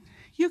saying.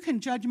 You can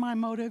judge my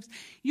motives.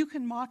 You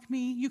can mock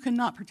me. You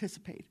cannot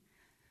participate.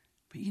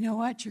 But you know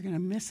what? You're going to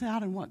miss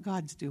out on what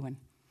God's doing.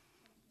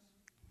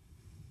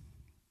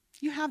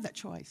 You have that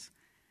choice.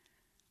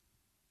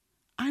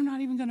 I'm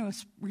not even going to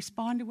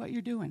respond to what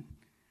you're doing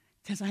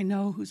because I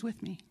know who's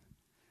with me.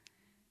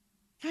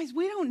 Guys,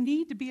 we don't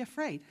need to be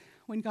afraid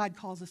when God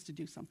calls us to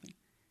do something.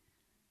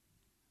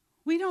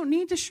 We don't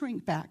need to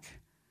shrink back.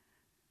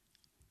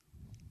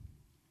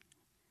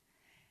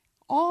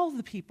 All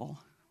the people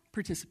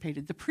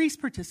participated. The priests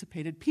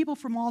participated. People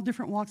from all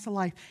different walks of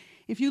life.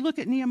 If you look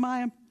at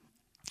Nehemiah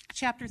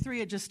chapter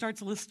 3, it just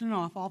starts listing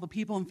off all the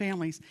people and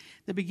families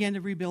that began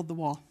to rebuild the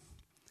wall.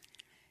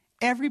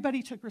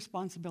 Everybody took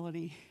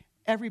responsibility.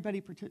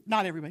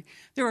 Not everybody.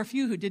 There were a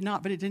few who did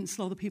not, but it didn't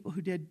slow the people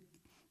who did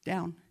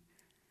down.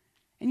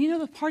 And you know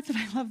the part that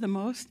I love the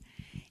most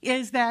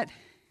is that,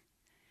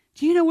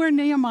 do you know where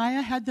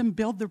Nehemiah had them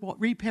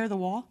repair the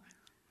wall?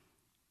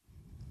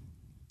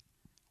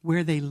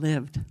 Where they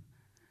lived.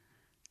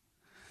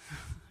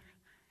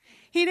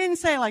 He didn't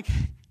say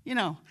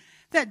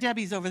that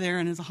Debbie's over there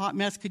and is a hot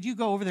mess. Could you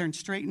go over there and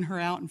straighten her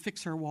out and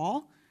fix her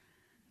wall?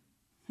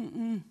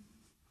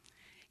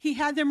 He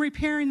had them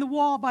repairing the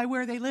wall by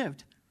where they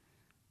lived.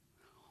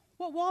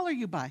 What wall are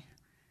you by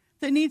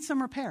that needs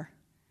some repair?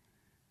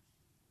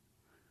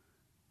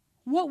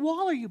 What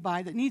wall are you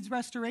by that needs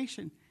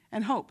restoration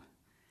and hope?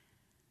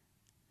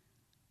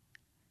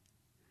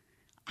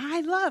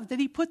 I love that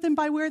he put them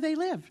by where they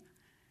live.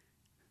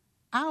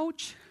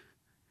 Ouch.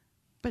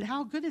 But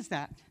how good is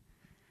that?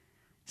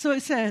 So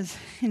it says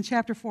in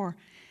chapter 4,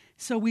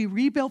 so we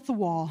rebuilt the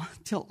wall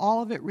till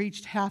all of it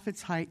reached half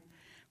its height,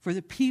 for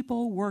the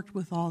people worked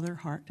with all their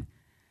heart.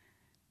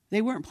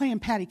 They weren't playing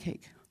patty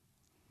cake.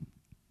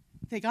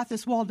 They got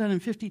this wall done in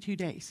 52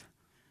 days.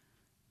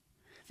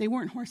 They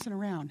weren't horsing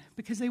around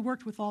because they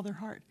worked with all their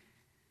heart.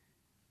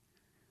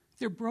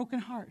 Their broken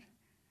heart.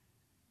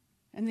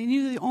 And they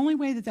knew the only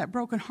way that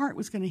broken heart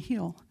was going to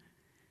heal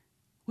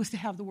was to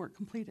have the work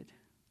completed.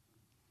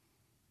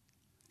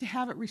 To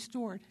have it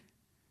restored.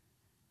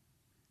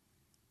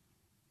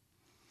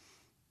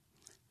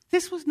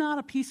 This was not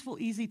a peaceful,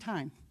 easy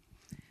time.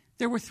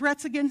 There were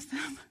threats against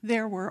them.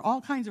 There were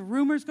all kinds of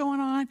rumors going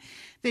on.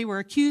 They were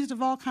accused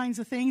of all kinds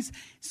of things.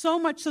 So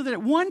much so that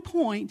at one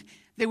point,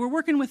 they were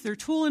working with their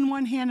tool in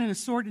one hand and a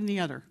sword in the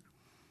other.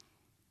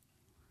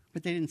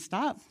 But they didn't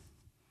stop.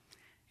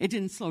 It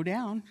didn't slow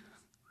down.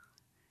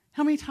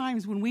 How many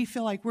times when we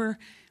feel like we're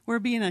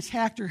being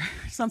attacked or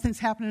something's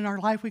happening in our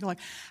life, we go like,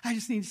 I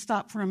just need to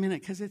stop for a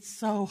minute because it's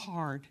so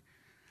hard.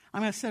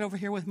 I'm going to sit over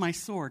here with my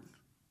sword.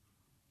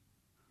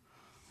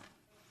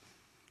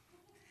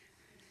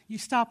 You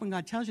stop when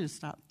God tells you to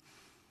stop,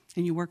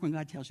 and you work when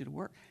God tells you to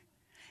work.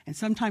 And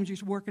sometimes you're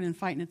working and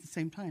fighting at the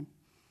same time.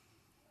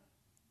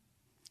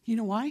 You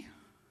know why?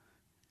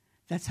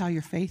 That's how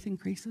your faith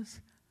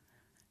increases.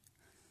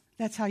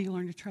 That's how you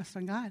learn to trust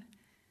on God.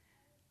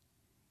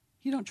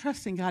 You don't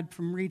trust in God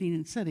from reading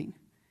and sitting.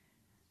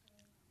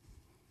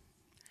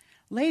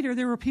 Later,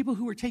 there were people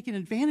who were taking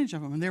advantage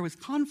of them, and there was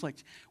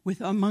conflict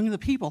among the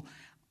people.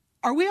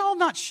 Are we all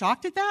not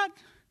shocked at that?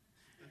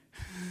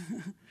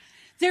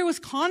 There was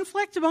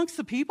conflict amongst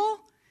the people,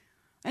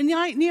 and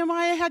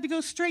Nehemiah had to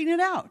go straighten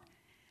it out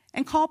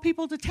and call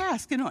people to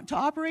task and to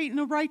operate in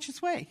a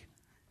righteous way.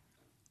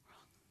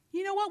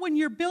 You know what? When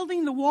you're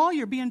building the wall,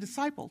 you're being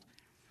discipled.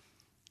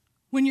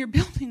 When you're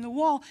building the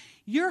wall,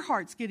 your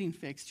heart's getting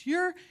fixed.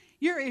 Your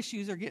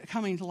issues are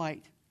coming to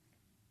light.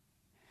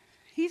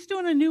 He's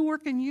doing a new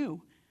work in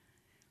you.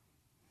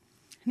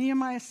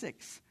 Nehemiah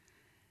 6.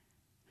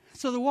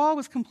 So the wall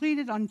was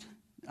completed on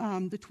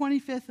the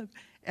 25th of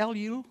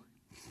Elul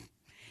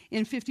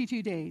in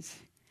 52 days.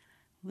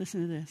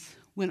 Listen to this.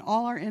 When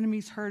all our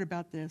enemies heard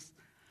about this,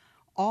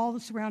 all the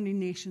surrounding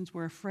nations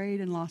were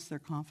afraid and lost their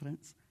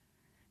confidence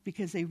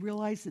because they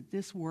realized that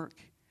this work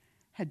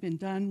had been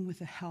done with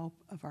the help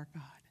of our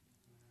God.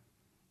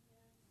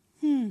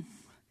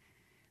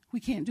 We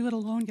can't do it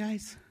alone,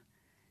 guys.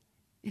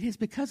 It is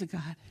because of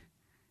God.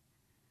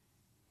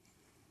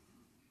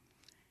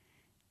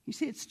 You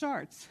see, it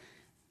starts.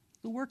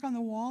 The work on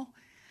the wall.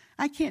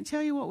 I can't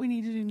tell you what we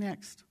need to do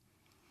next.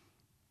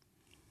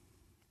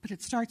 But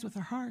it starts with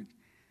our heart.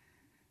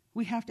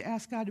 We have to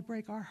ask God to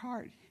break our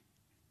heart,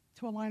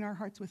 to align our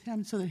hearts with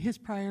Him so that His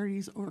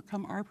priorities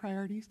overcome our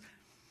priorities.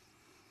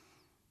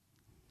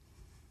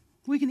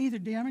 We can either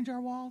damage our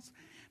walls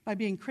by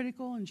being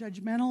critical and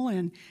judgmental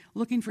and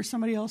looking for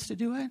somebody else to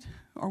do it,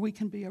 or we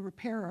can be a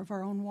repairer of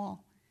our own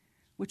wall,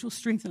 which will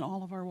strengthen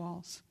all of our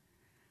walls.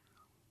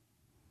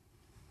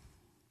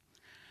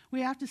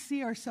 We have to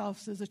see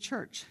ourselves as a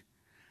church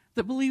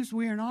that believes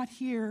we are not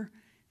here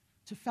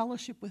to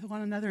fellowship with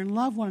one another and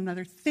love one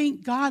another.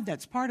 Thank God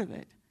that's part of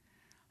it.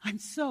 I'm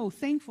so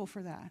thankful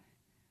for that.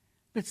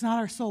 But it's not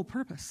our sole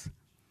purpose.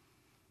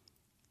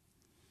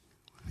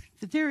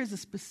 That there is a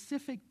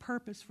specific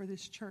purpose for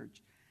this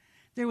church.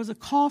 There was a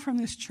call from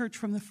this church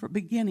from the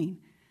beginning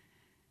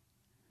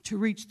to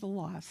reach the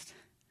lost,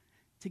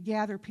 to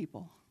gather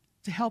people,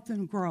 to help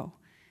them grow,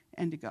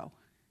 and to go.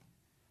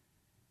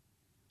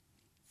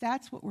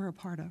 That's what we're a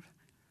part of.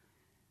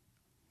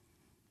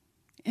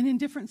 And in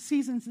different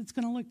seasons, it's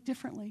going to look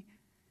differently.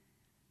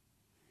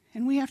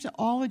 And we have to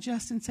all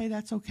adjust and say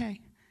that's okay.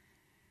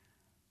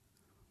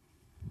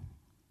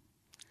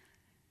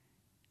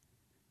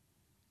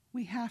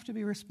 We have to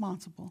be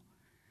responsible,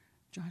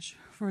 Josh,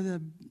 for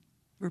the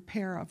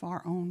repair of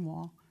our own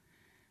wall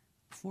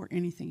before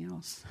anything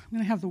else. I'm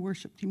going to have the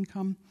worship team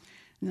come,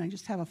 and I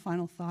just have a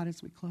final thought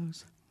as we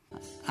close.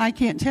 I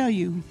can't tell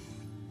you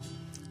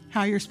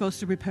how you're supposed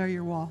to repair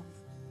your wall.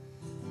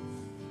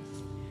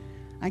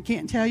 I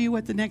can't tell you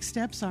what the next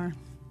steps are.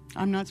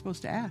 I'm not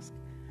supposed to ask.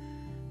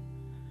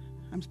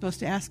 I'm supposed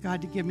to ask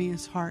God to give me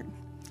his heart.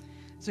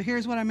 So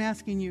here's what I'm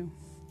asking you.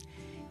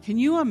 Can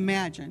you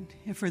imagine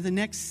if for the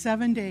next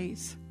 7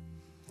 days,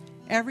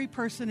 every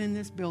person in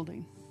this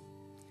building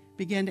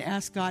began to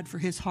ask God for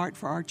his heart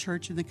for our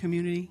church and the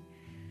community?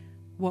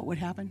 What would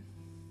happen?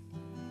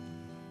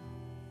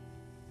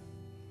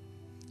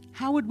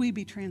 How would we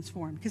be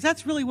transformed? Because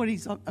that's really what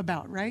he's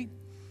about, right?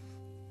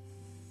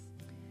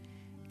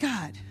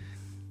 God,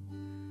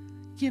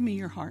 give me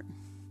your heart.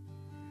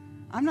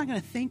 I'm not going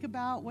to think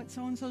about what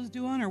so-and-so's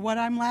doing or what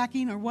I'm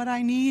lacking or what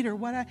I need or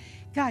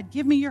God,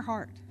 give me your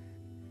heart.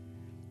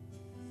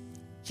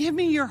 Give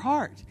me your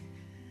heart.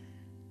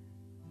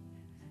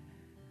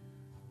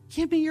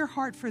 Give me your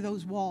heart for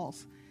those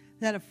walls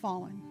that have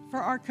fallen, for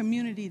our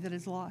community that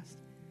is lost.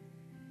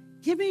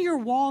 Give me your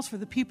walls for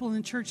the people in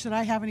the church that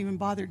I haven't even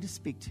bothered to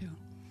speak to.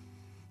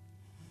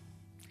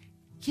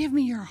 Give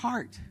me your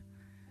heart.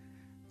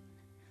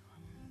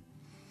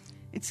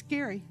 It's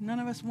scary. None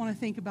of us want to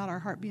think about our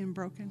heart being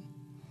broken.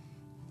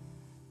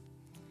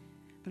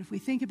 But if we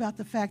think about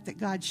the fact that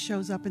God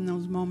shows up in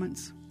those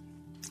moments,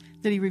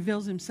 that he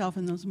reveals himself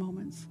in those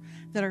moments,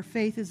 that our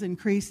faith is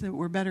increased, that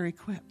we're better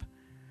equipped,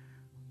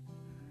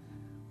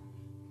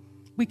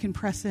 we can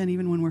press in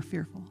even when we're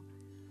fearful.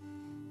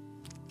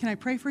 Can I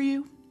pray for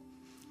you?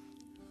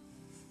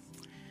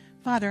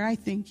 Father, I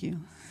thank you.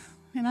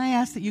 And I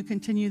ask that you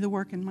continue the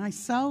work in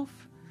myself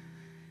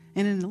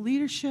and in the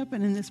leadership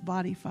and in this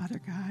body, Father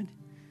God.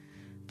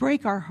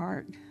 Break our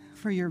heart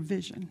for your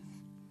vision.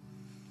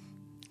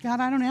 God,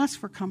 I don't ask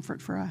for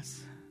comfort for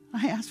us.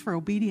 I ask for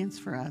obedience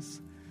for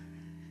us.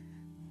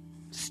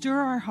 Stir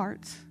our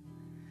hearts.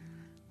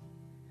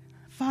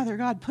 Father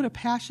God, put a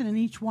passion in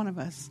each one of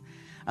us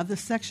of the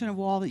section of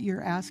wall that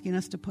you're asking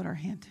us to put our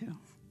hand to.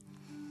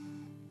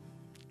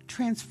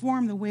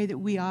 Transform the way that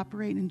we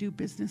operate and do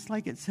business,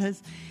 like it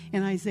says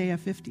in Isaiah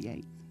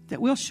 58,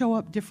 that we'll show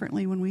up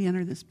differently when we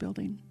enter this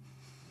building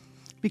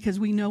because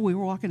we know we're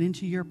walking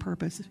into your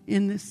purpose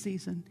in this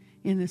season,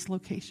 in this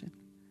location.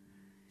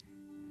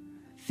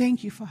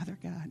 Thank you, Father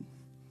God.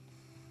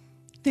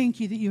 Thank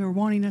you that you are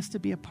wanting us to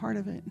be a part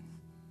of it.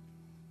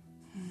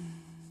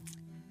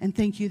 And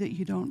thank you that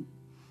you don't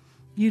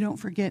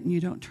forget and you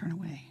don't turn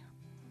away.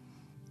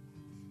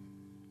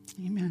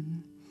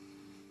 Amen.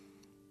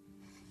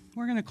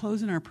 We're going to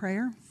close in our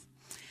prayer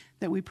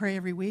that we pray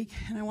every week.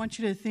 And I want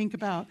you to think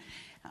about,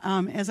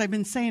 as I've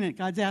been saying it,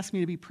 God's asked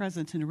me to be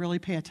present and to really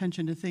pay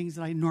attention to things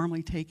that I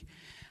normally take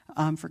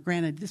for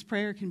granted. This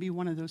prayer can be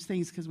one of those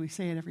things because we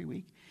say it every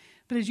week.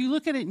 But as you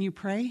look at it and you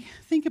pray,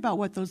 think about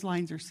what those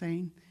lines are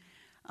saying.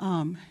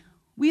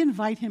 We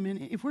invite him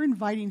in. If we're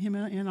inviting him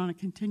in on a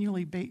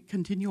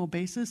continual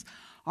basis,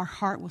 our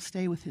heart will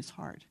stay with his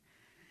heart.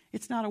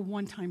 It's not a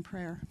one-time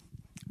prayer,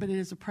 but it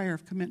is a prayer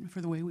of commitment for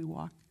the way we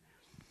walk.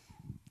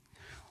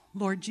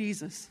 Lord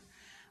Jesus,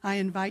 I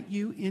invite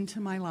you into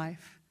my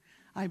life.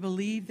 I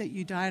believe that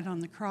you died on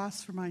the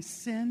cross for my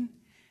sin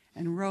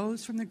and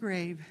rose from the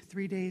grave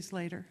 3 days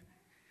later.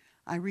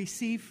 I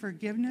receive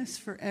forgiveness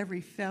for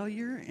every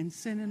failure and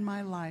sin in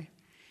my life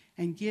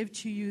and give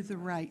to you the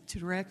right to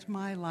direct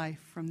my life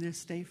from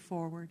this day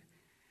forward.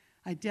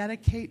 I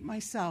dedicate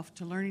myself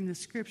to learning the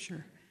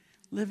Scripture,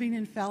 living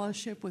in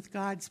fellowship with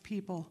God's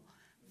people,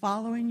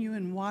 following you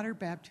in water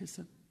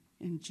baptism.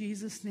 In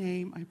Jesus'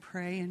 name I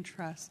pray and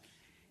trust.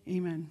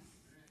 Amen.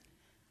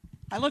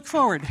 I look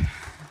forward.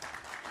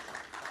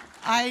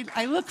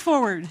 I look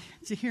forward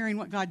to hearing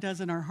what God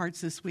does in our hearts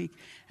this week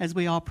as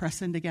we all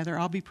press in together.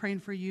 I'll be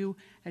praying for you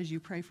as you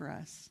pray for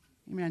us.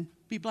 Amen.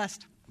 Be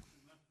blessed.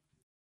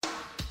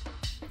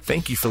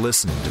 Thank you for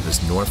listening to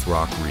this North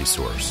Rock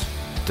resource.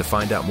 To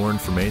find out more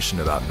information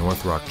about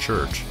North Rock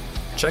Church,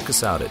 check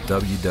us out at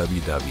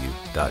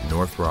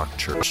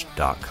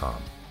www.northrockchurch.com.